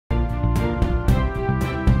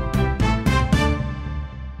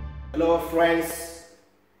Hello friends,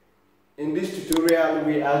 in this tutorial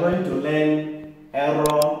we are going to learn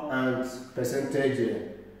error and percentage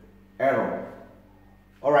error.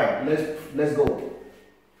 Alright, let's go.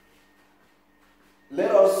 Let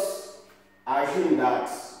us assume that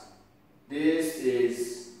this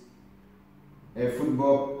is a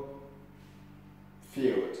football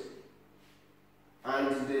field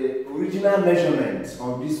and the original measurement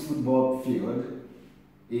of this football field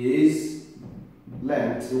is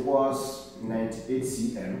length equals 98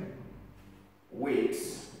 cm,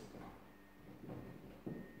 width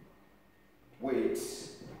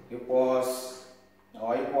equals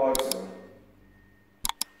or equal to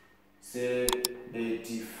say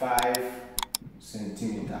 85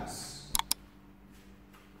 centimeters.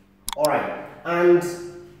 Alright, and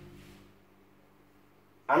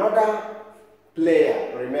another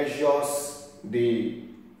player remeasures the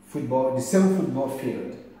same football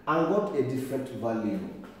field and got a different value.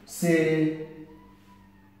 Say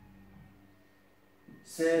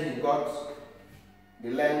he got the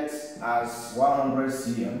length as 100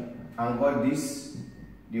 cm and got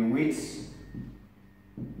the width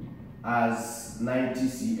as 90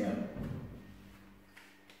 cm.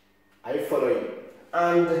 Are you following?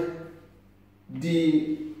 And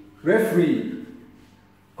the referee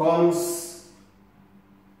comes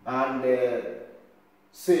and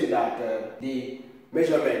say that the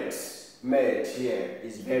measurements made here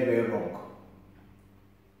is very, very wrong.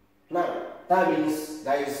 Now, that means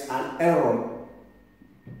there is an error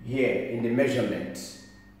here in the measurement,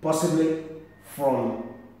 possibly from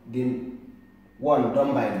the one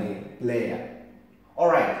done by the player.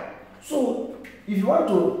 Alright, so if you want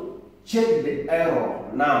to check the error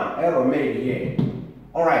now, error made here,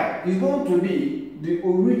 alright, it's going to be the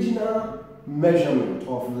original measurement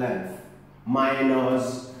of length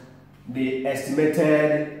minus the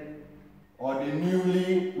estimated or the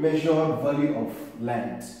newly measured value of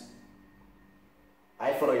length.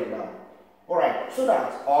 I follow it now. Alright, so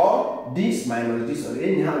that or this minus this or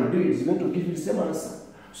anyhow you do it is going to give you the same answer.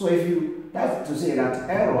 So if you, that's to say that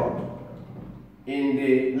error in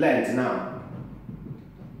the length now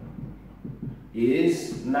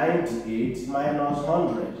is 98 minus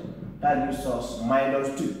 100. That gives us minus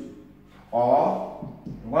 2. Or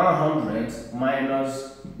 100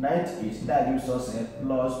 minus 98, that gives us a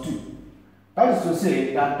plus 2. That is to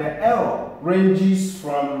say that the error ranges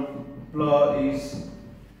from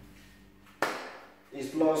is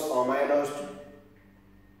plus or minus 2.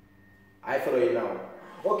 I follow you now.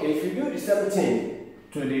 Okay, if you do the same thing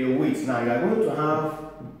to the width, now you are going to have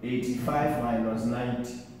 85 minus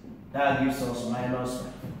 90. That gives us minus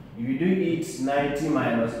 5. If you do it 90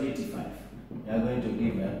 minus 85, you are going to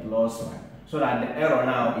give a plus 5. So that the error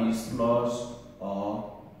now is plus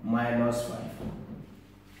or minus 5.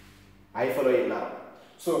 I follow it now.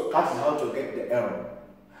 So that is how to get the error.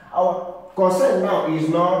 Our concern now is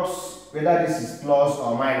not whether this is plus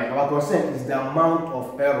or minus. Our concern is the amount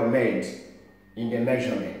of error made in the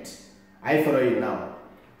measurement. I follow it now.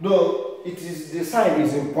 Though the sign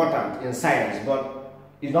is important in science, but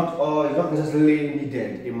it's not necessarily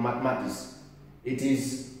needed in mathematics. It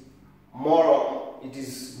is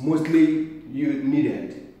mostly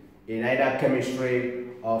needed in either chemistry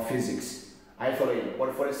or physics. I follow it.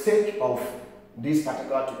 But for the sake of this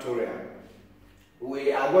particular tutorial,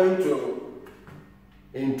 we are going to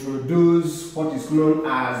introduce what is known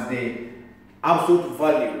as the absolute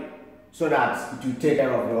value, so that it will take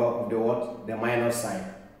care of the minus sign.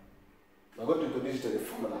 I'm going to introduce to the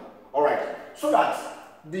formula. Alright, so that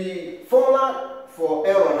the formula for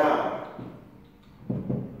error now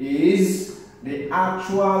is the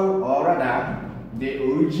actual, or rather the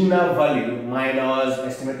original value minus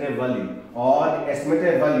estimated value, or the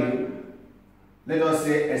estimated value, let us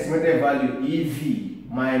say estimated value EV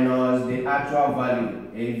minus the actual value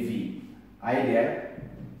AV, there,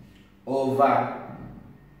 over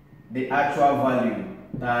the actual value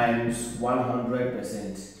times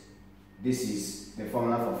 100%. This is the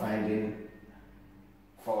formula for finding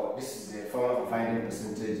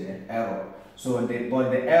percentage error. So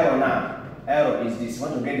but the error is this.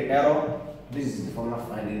 Want to get the error? This is the formula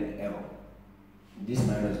for finding the error. This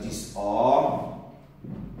minus this, or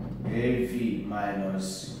AV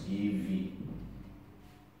minus EV.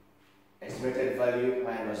 Estimated value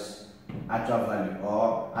minus actual value,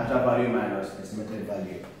 or actual value minus estimated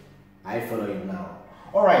value. I follow it now.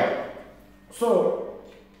 Alright, so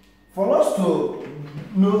for us to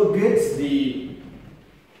get the,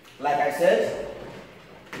 like I said,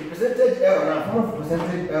 the percentage error now, formula for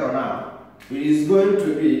percentage error now, it is going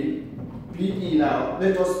to be PE now.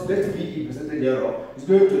 Let PE percentage error is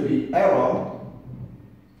going to be error,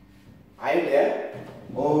 are you there?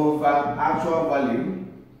 over actual value,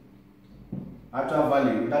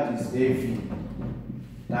 that is AV,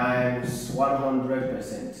 times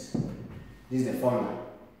 100%. This is the formula.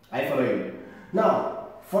 I follow you. Now,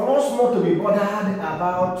 for us not to be bothered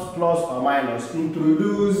about plus or minus,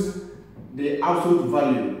 introduce the absolute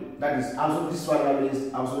value. That is absolute. This one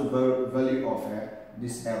is absolute value of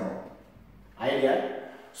this error. Idea.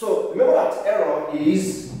 So remember that error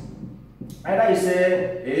is either you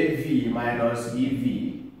say AV minus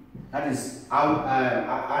EV, that is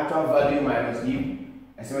actual value minus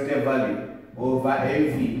estimated value, over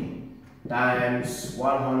AV times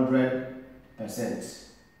 100%,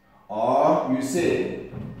 or you say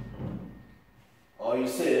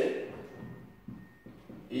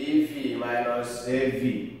EV minus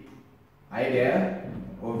AV idea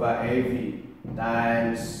over AV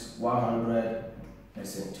times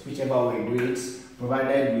 100%, whichever way you do it,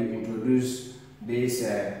 provided you introduce this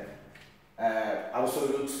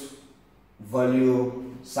absolute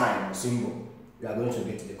value sign or symbol, you are going to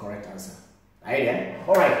get the correct answer. Idea?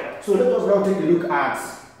 Alright, so let us now take a look at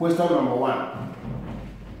question number 1.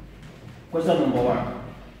 Question number 1.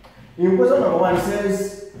 In question number 1 it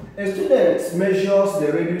says, a student measures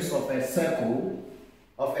the radius of a circle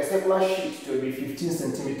of a circular sheet to be 15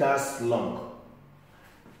 centimeters long.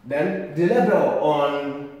 Then the label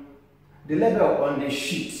on the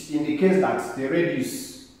sheet indicates that the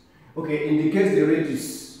radius, indicates the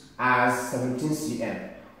radius as 17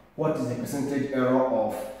 cm. What is the percentage error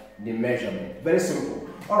of the measurement? Very simple.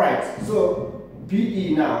 Alright, so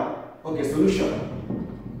PE now, solution.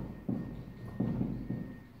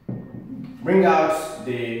 Bring out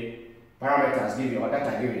the parameters given or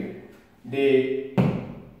data given.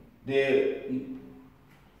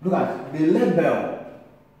 Look at the label.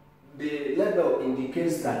 The label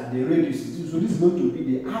indicates that the radius is, so this is going to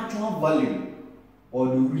be the actual value or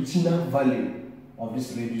the original value of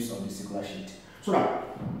this radius of the circular sheet. So now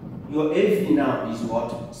your AV now is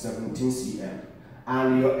what? 17 cm,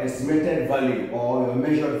 and your estimated value or your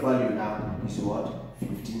measured value now is what?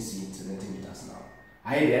 15 centimeters now.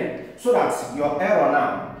 Are you there? So that your error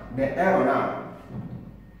now, the error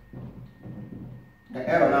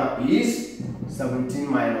now is 17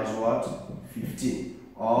 minus what? 15,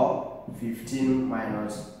 or 15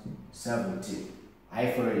 minus 17.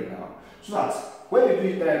 I follow it now. So that when you do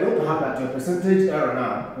it, then you're going to have that your percentage error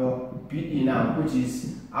now, your PE now, which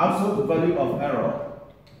is absolute value of error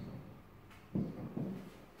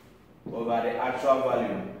over the actual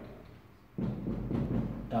value,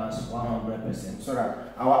 times 100%. So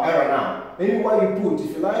that our error now, anywhere you put,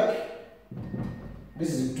 if you like,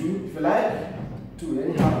 this is 2, if you like, 2,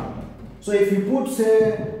 anyhow. So if you put,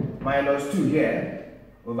 say, minus 2 here,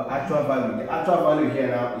 over actual value, the actual value here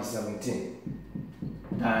now is 17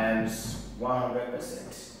 times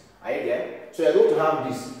 100%. Are you there? So you're going to have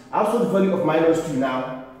this absolute value of minus 2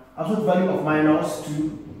 now. Absolute value of minus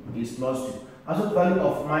 2 is plus 2. Absolute value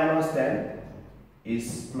of minus 10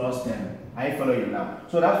 is plus 10. I follow you now.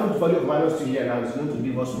 So the absolute value of minus 2 here now is going to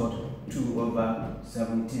give us what? 2 over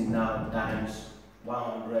 17 now times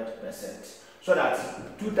 100%. So that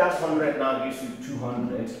 2 times 100 now gives you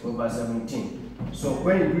 200 over 17. So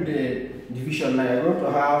when you do the division now, you're going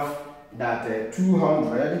to have that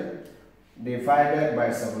 200 divided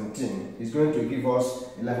by 17 is going to give us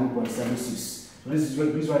 11.76. So this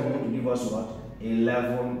one is going to give us what?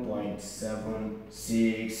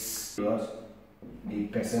 11.76. The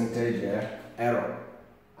percentage error.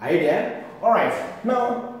 Are you there? Alright,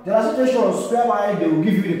 now there are situations whereby they will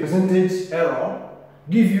give you the percentage error,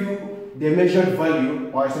 give you the measured value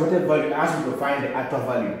or estimated value, ask you to find the actual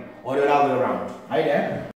value, or the other way around. Are you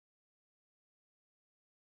there?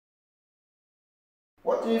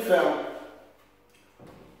 What if an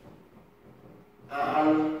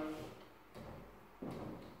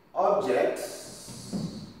object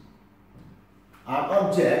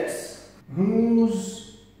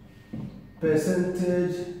whose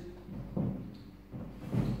percentage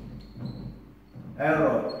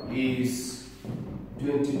error is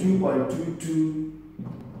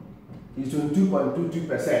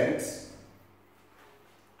 22.22%,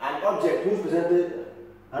 an object whose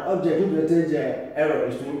percentage error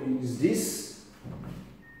is this,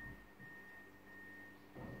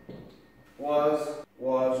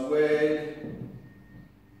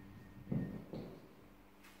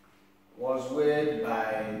 was weighed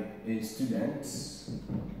by a student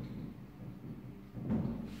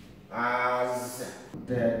as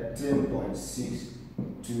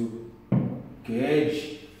 13.62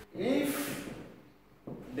 kg. If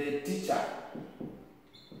the teacher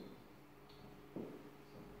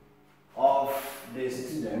of the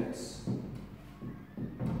student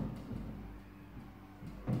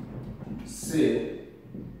say,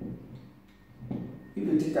 if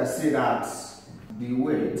the teacher say that the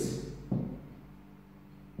weight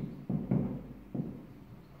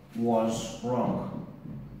was wrong,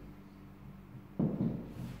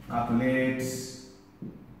 calculate,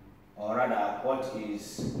 or rather, what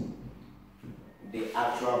is the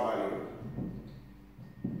actual value,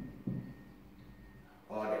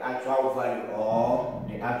 or the actual value, or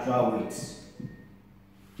the actual weight.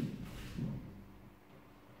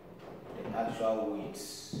 The actual weight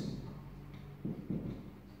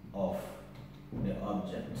of the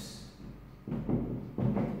object.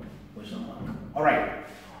 Question mark. All right.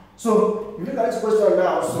 So if you look at this question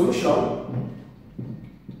now, solution.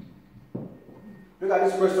 Look at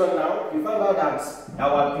this question now. We find out that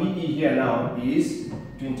our PE here now is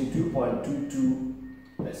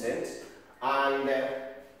 22.22%, and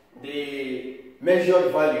the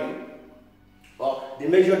measured value, or the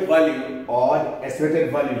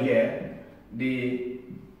estimated value here, the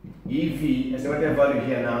EV estimated value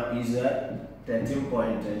here now is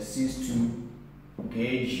 13.62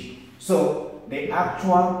 kg. So the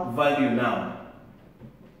actual value now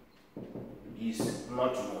is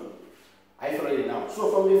not known. I follow it now.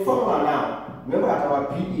 So from the formula now, remember that our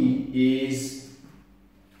PE is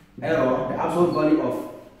error, the absolute value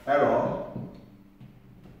of error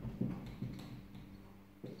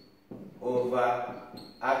over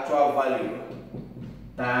actual value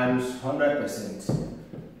times 100%.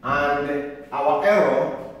 And our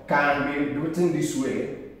error can be written this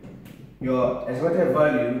way: your estimated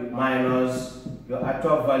value minus your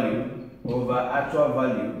actual value over actual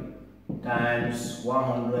value times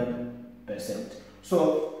 100%.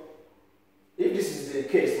 So if this is the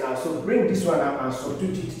case now, so bring this one up and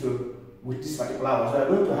substitute it with this particular one. So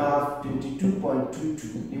we're going to have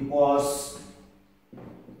 22.22 equals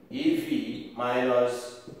EV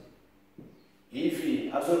minus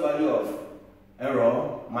EV, absolute value of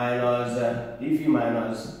error, minus EV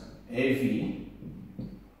minus AV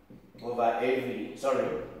over AV. Sorry.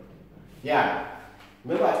 Yeah.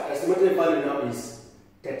 Remember, estimated value now is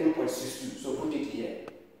 13.62. So put it here.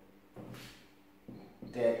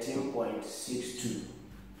 13.62.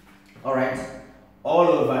 All right. All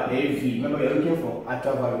over AV. Remember, you're looking for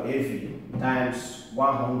actual value AV times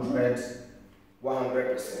 100%.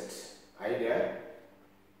 Are you there?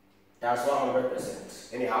 That's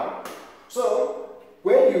 100%. Anyhow, so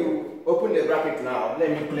when you open the bracket now, let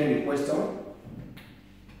me clean the question.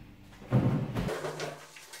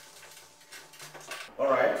 All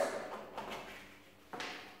right.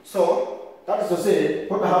 So that is to say,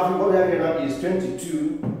 what we have here now is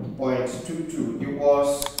 22.22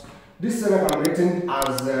 equals, this can be written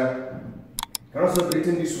as can also be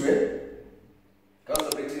written this way. Can also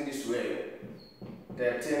be written this way.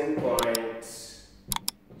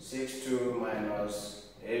 13.62 minus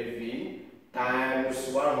AV times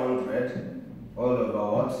 100 all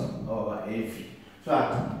over what? Over AV. So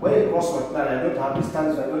that when you cross multiply, I don't have this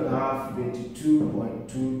times, I don't have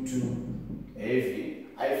 22.22 AV.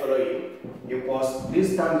 I follow you. Equals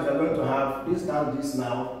this times we are going to have this times this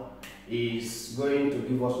now is going to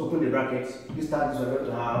give us, open the brackets, this times we are going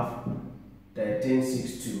to have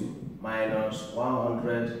 13.62 minus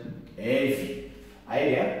 100 AV.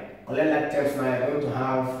 Idea. Collect like terms now, you're going to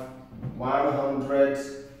have 100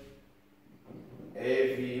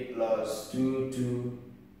 AV plus 22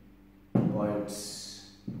 points.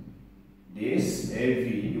 This AV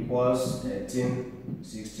equals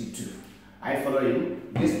 1362. I follow you.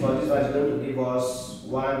 This plus this one is going to give us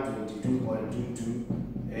 122.22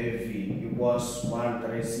 AV equals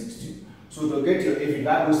 1362. So to get your AV,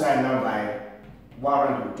 that goes side now by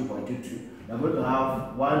 122.22. You're going to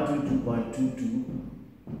have 122.22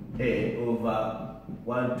 A over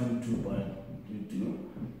 122.22.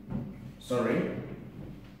 Sorry,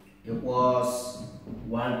 it was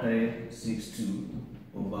 1362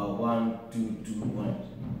 over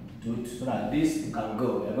 122.22. So that this can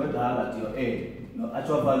go. You're going to have at your A. Your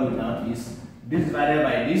actual value now is this divided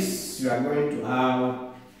by this. You are going to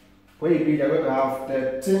have, when you do, you're going to have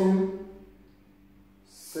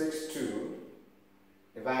 1362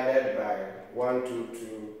 divided by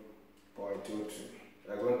 122.22.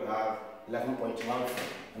 We're going to have 11.14.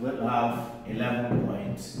 We're going to have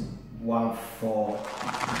 11.14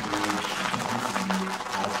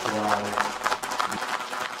 actual